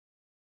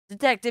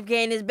Detective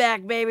Kane is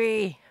back,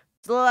 baby!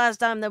 So the last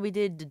time that we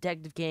did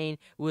Detective Kane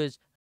was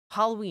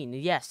Halloween.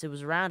 Yes, it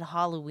was around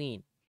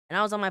Halloween. And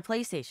I was on my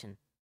PlayStation.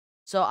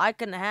 So I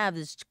couldn't have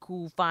this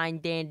cool, fine,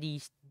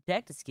 dandy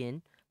detective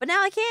skin. But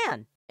now I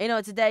can! You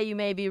know, today you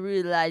may be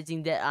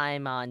realizing that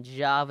I'm on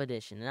Java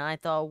Edition. And I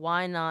thought,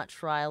 why not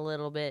try a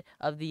little bit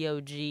of the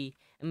OG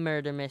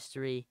murder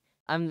mystery?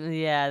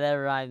 Yeah, that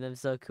rhymed. I'm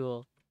so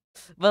cool.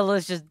 But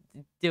let's just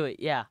do it,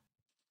 yeah.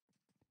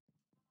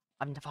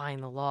 I'm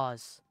defying the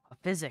laws of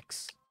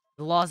physics.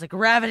 The laws of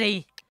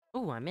gravity.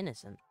 Ooh, I'm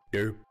innocent.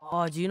 Durp.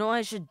 Oh, do you know what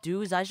I should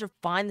do? Is I should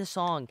find the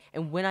song.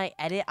 And when I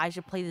edit, I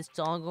should play this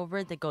song over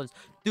it that goes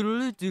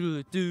doo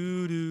doo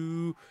doo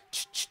doo.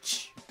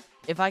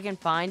 If I can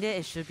find it,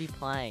 it should be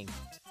playing.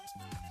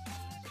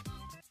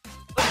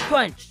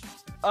 Punch!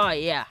 Oh,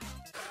 yeah.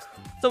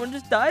 Someone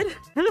just died?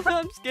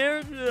 I'm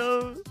scared.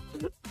 No.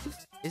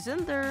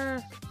 Isn't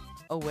there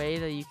a way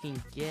that you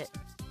can get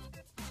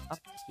up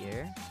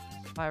here?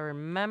 If I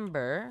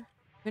remember,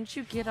 couldn't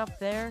you get up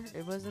there?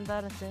 It wasn't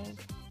that a thing?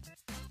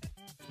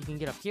 You can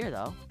get up here,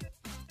 though.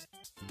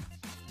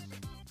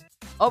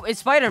 Oh, it's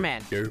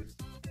Spider-Man. Durp.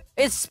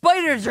 It's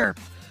Spider Durp.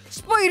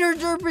 Spider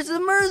Durp is the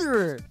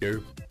murderer.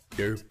 Durp.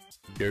 Durp.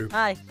 Durp.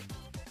 Hi.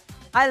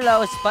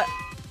 Hello,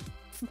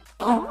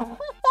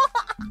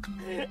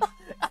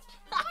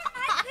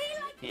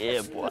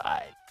 Yeah,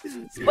 boy.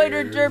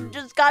 Spider Durp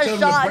just got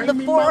shot in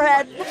the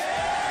forehead.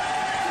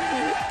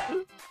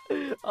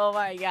 Oh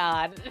my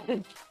god.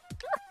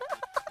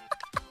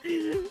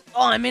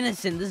 Oh, I'm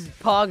innocent. This is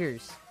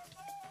Poggers.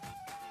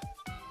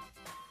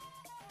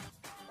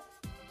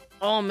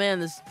 Oh man,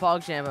 this is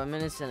PogChamp. I'm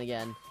innocent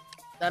again.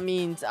 That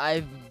means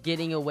I'm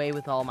getting away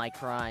with all my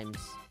crimes.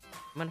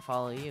 I'm gonna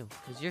follow you,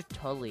 because you're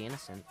totally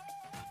innocent.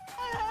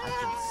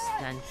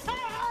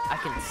 I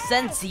can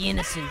sense the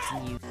innocence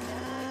in you.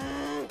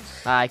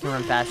 I can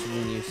run faster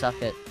than you.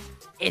 Suck it.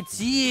 It's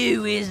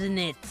you, isn't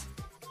it?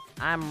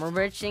 I'm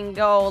rich in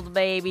gold,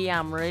 baby.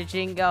 I'm rich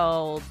in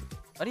gold.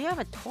 Why do you have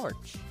a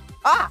torch?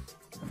 Ah!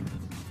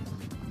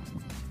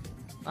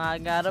 I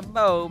got a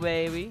bow,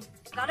 baby.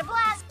 Got a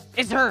blast.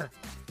 It's her.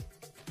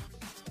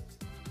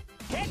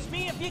 Catch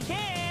me if you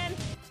can.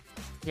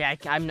 Yeah,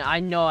 I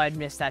know I'd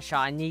missed that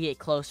shot. I need to get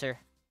closer.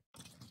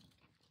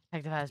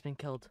 Detective has been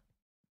killed.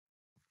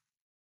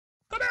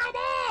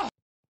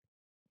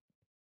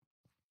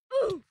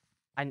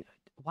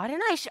 Why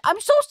didn't I'm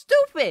so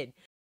stupid!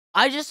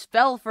 I just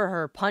fell for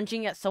her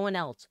punching at someone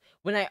else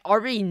when I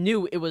already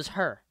knew it was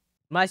her.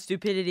 My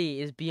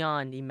stupidity is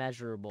beyond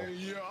immeasurable.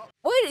 Yeah.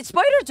 Wait, it's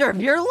Spider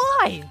Durp, you're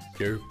alive!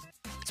 Durp.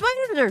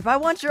 Spider Durp, I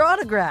want your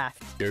autograph!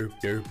 Durp.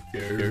 Durp.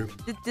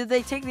 Durp. Did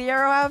they take the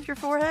arrow out of your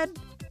forehead?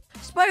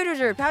 Spider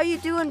Durp, how you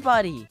doing,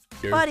 buddy?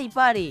 Durp.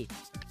 Buddy.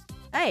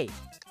 Hey,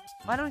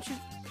 why don't you...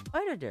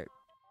 Spider Durp.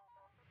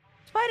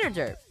 Spider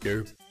Durp.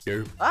 Durp.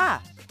 Durp.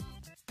 Ah!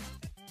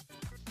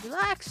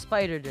 Relax,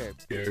 Spider Durp.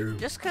 Durp.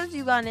 Just because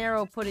you got an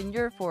arrow put in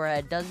your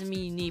forehead doesn't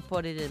mean you need to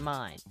put it in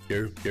mine.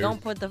 Durp. Durp.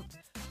 Don't put the...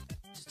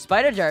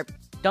 Spider Durp,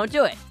 don't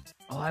do it.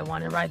 Oh, I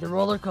want to ride the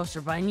roller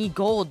coaster, but I need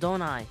gold,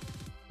 don't I?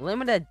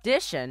 Limited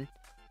edition?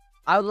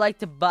 I would like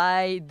to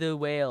buy the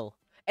whale.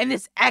 And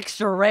this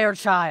extra rare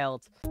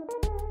child.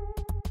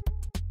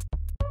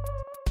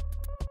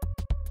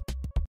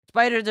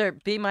 Spider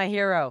Durp, be my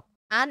hero.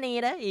 I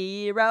need a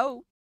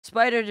hero.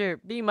 Spider Durp,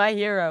 be my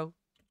hero.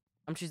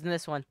 I'm choosing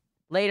this one.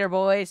 Later,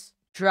 boys.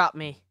 Drop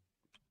me.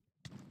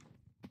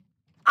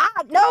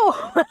 Ah,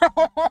 no!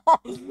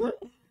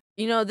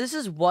 You know, this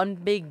is one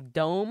big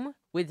dome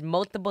with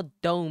multiple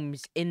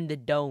domes in the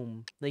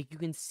dome. Like, you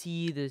can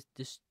see the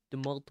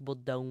multiple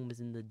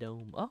domes in the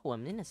dome. Oh,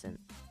 I'm innocent.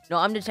 No,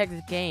 I'm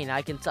Detective Kane.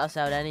 I can suss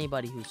out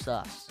anybody who's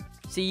sus.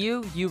 See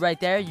you right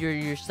there?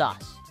 You're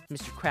sus.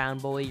 Mr. Crown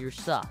Boy, you're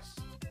sus.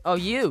 Oh,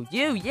 you're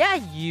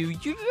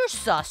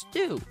sus,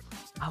 too.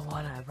 I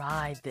want to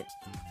ride the...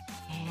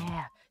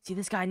 Yeah. See,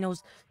 this guy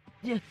knows...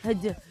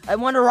 I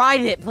want to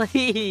ride it,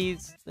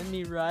 please. Let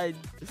me ride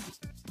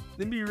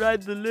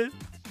the lift.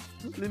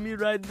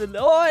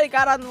 Oh, I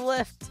got on the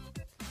lift.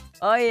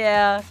 Oh,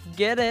 yeah.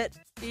 Get it.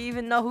 Do you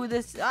even know who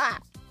this... Ah!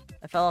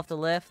 I fell off the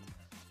lift.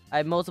 I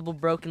have multiple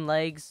broken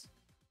legs.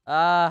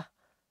 I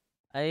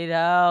need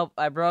help.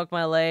 I broke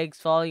my legs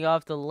falling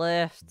off the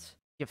lift.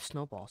 You have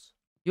snowballs.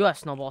 You have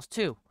snowballs,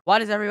 too. Why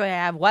does everybody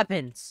have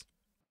weapons?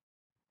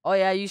 Oh,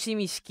 yeah. You see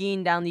me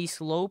skiing down these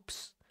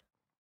slopes?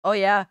 Oh,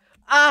 yeah.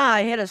 Ah,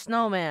 I hit a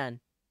snowman.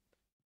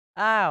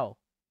 Ow.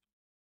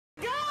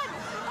 God!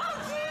 Oh,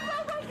 jeez!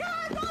 Oh, my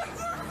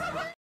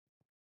God!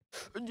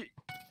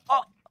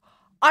 Oh,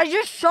 I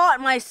just shot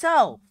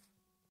myself.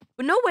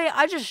 But no way,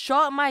 I just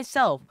shot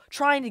myself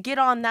trying to get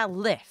on that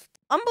lift.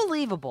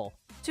 Unbelievable.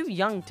 Too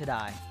young to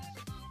die.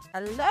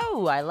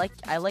 Hello. I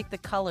like the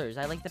colors.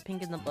 I like the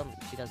pink and the blue.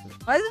 She doesn't.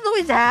 Why does this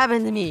always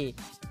happen to me?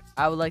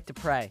 I would like to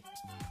pray.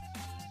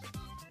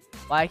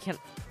 Why can't...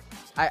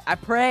 I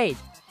prayed.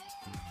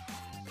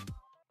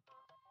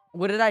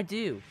 What did I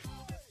do?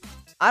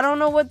 I don't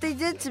know what they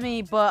did to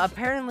me, but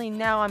apparently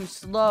now I'm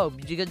slow.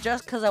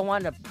 Just because I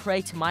wanted to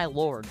pray to my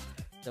Lord.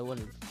 I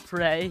wanted to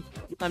prey.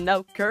 I'm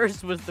now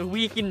cursed with the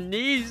weakened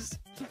knees.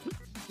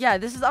 Yeah,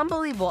 this is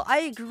unbelievable. I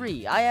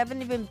agree. I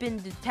haven't even been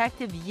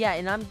detective yet,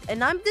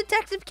 and I'm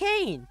Detective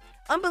Kane.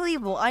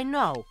 Unbelievable. I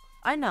know.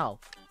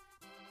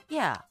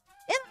 Yeah.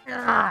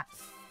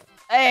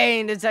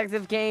 Hey,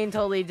 Detective Kane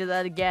totally did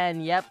that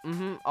again. Yep.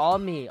 All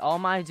me. All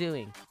my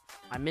doing.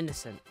 I'm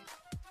innocent.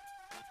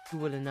 Who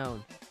would have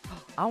known?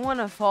 I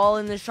want to fall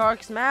in the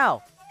shark's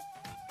mouth.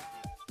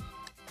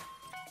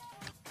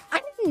 I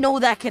didn't know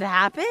that could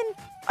happen.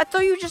 I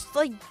thought you just,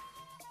 like,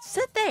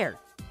 sit there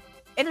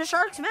in a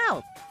shark's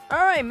mouth. All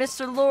right,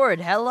 Mr. Lord.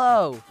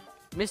 Hello.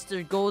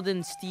 Mr.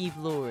 Golden Steve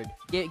Lord.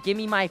 Give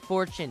me my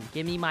fortune.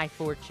 Give me my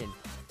fortune.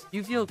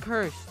 You feel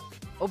cursed.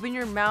 Open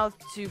your mouth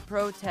to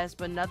protest,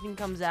 but nothing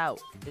comes out.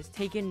 It's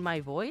taken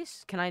my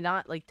voice? Can I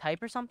not, like,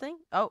 type or something?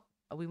 Oh,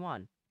 we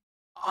won.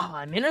 Oh,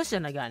 I'm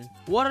innocent again.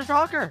 What a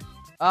shocker.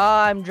 Oh,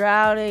 I'm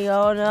drowning.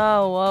 Oh,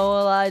 no. What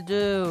will I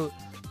do?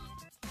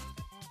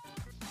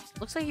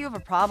 Looks like you have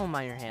a problem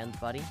on your hands,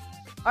 buddy.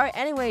 All right,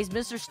 anyways,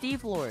 Mr.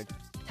 Steve Lord,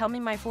 tell me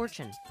my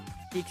fortune.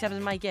 He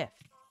accepted my gift.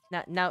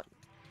 Now,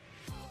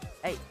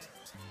 hey.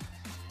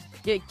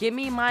 Give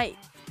me my...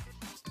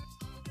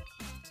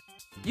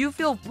 You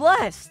feel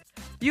blessed.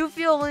 You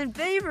feel in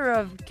favor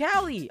of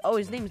Callie. Oh,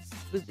 his name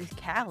is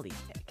Callie.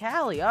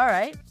 Callie, all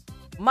right.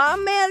 My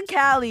man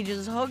Callie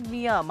just hooked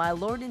me up. My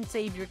Lord and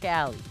Savior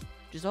Callie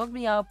just hooked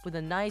me up with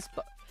a nice...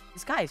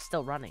 This guy is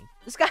still running.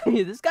 This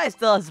guy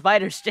still has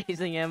spiders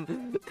chasing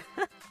him.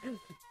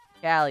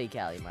 Callie,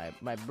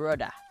 my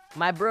brother.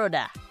 My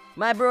brother,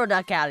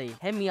 Callie.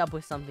 Hit me up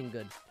with something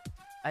good.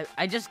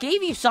 I just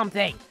gave you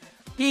something.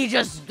 He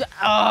just...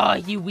 Oh,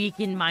 he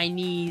weakened my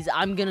knees.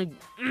 I'm gonna...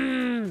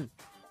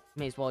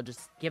 May as well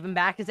just give him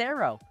back his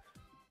arrow.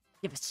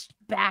 Give it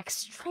back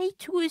straight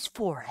to his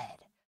forehead.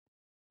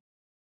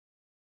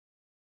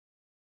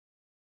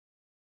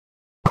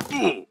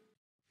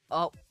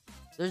 Oh,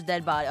 there's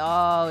dead body.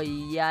 Oh,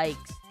 yikes.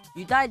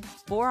 You died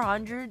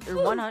 400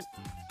 or 100.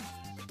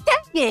 Dang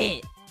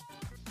it!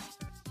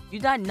 You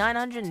died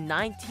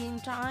 919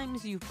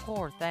 times, you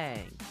poor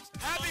thing.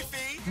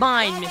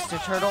 Mine,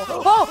 Mr. Turtle.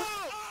 Oh!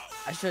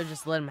 I should have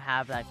just let him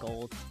have that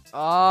gold.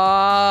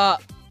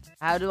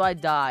 How do I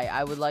die?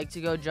 I would like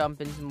to go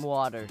jump in some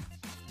water.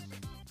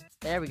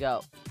 There we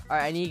go.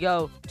 Alright, I need to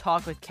go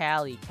talk with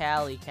Callie.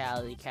 Callie,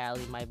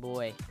 my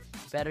boy.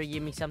 You better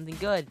give me something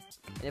good.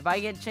 And if I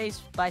get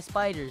chased by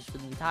spiders for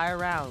the entire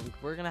round,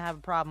 we're gonna have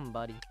a problem,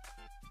 buddy.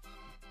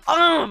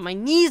 Oh, my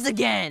knees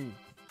again!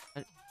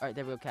 Alright,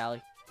 there we go,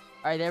 Callie.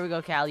 Alright, there we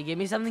go, Callie. Give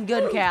me something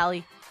good,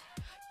 Callie.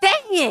 Dang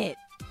it!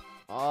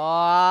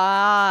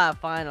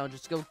 Fine, I'll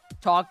just go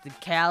talk to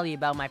Callie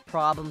about my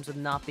problems of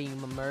not being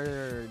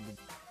murdered.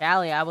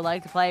 Callie, I would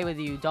like to play with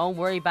you. Don't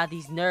worry about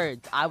these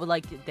nerds. I would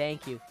like to...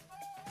 Thank you.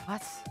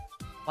 What?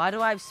 Why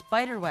do I have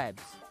spider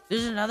webs?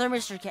 There's another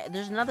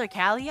There's another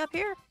Callie up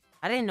here?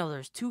 I didn't know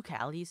there's two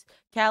Callies.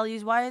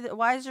 Callies,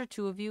 why is there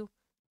two of you?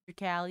 You're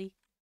Callie.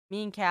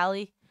 Me and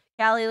Callie.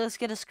 Callie, let's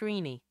get a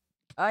screeny.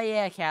 Oh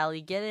yeah,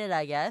 Callie, get it,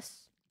 I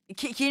guess.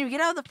 Can you get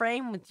out of the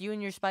frame with you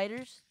and your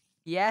spiders?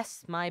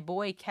 Yes, my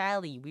boy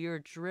Callie. We are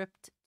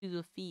dripped to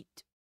the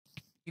feet.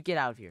 You get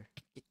out of here.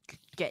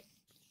 Get.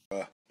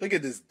 Look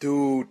at this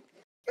dude.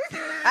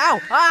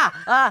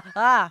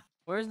 Ow!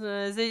 Where's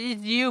the...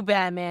 It's you,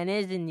 Batman,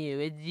 isn't you?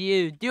 It's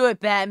you. Do it,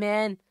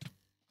 Batman.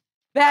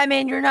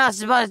 Batman, you're not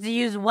supposed to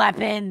use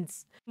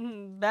weapons.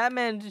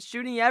 Batman is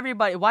shooting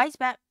everybody. Why is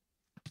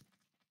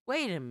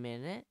Wait a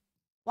minute.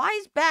 Why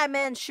is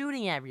Batman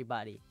shooting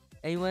everybody?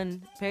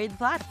 Anyone Perry the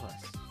Platypus?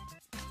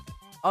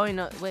 Oh, you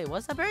know... Wait,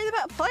 what's that? Perry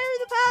the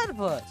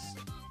Platypus.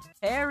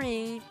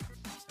 Perry.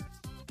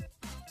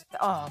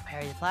 Oh,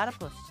 Perry the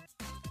Platypus.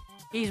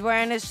 He's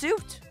wearing his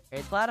suit.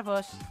 Perry the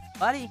Platypus.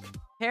 Buddy.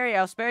 Perry,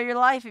 I'll spare your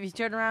life if you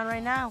turn around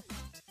right now.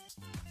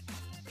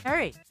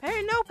 Perry.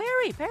 No,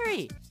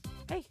 Perry.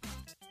 Hey.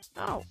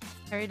 No.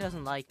 Perry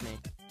doesn't like me.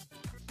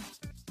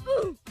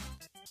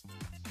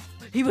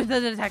 He was the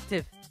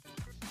detective.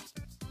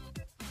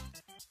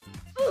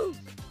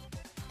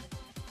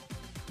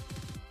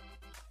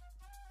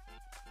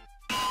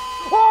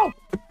 Oh!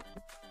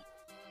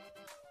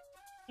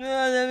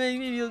 That makes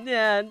me feel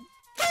sad.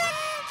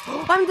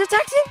 I'm a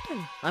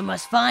detective! I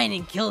must find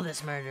and kill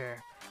this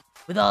murderer.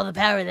 With all the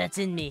power that's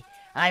in me,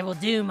 I will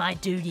do my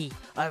duty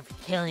of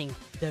killing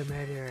the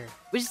murderer.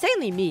 Which is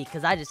technically me,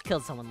 because I just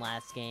killed someone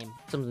last game.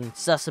 Something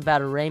sus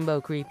about a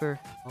rainbow creeper.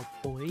 Oh,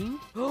 boing.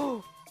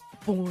 Oh,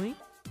 boing.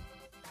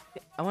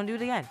 I want to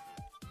do it again.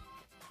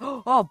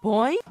 Oh,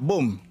 boing.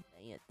 Boom.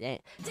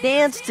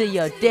 Dance to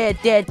your dead.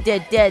 Dance to your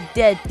dead.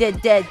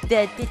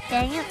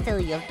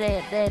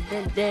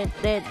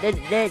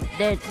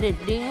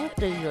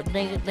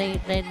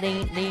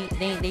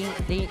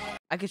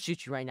 I could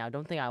shoot you right now.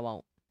 Don't think I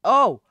won't.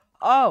 Oh,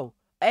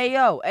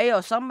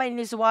 ayo. Somebody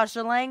needs to watch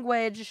the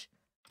language.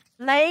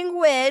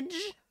 Language.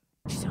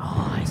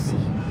 Oh, I see.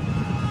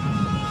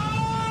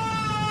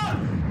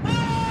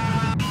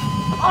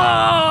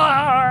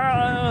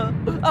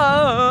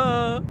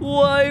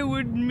 Why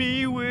would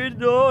me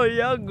with all Oh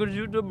yeah, cause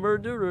you're the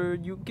murderer.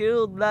 You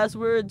killed. Last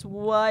words.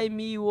 Why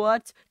me?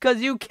 What?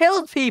 Cause you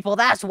killed people.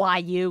 That's why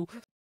you.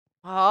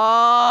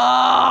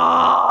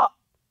 Oh.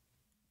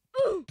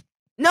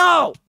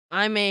 No!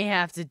 I may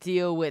have to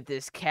deal with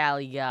this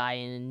Cali guy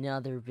in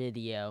another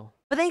video.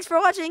 But thanks for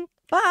watching.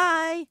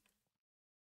 Bye!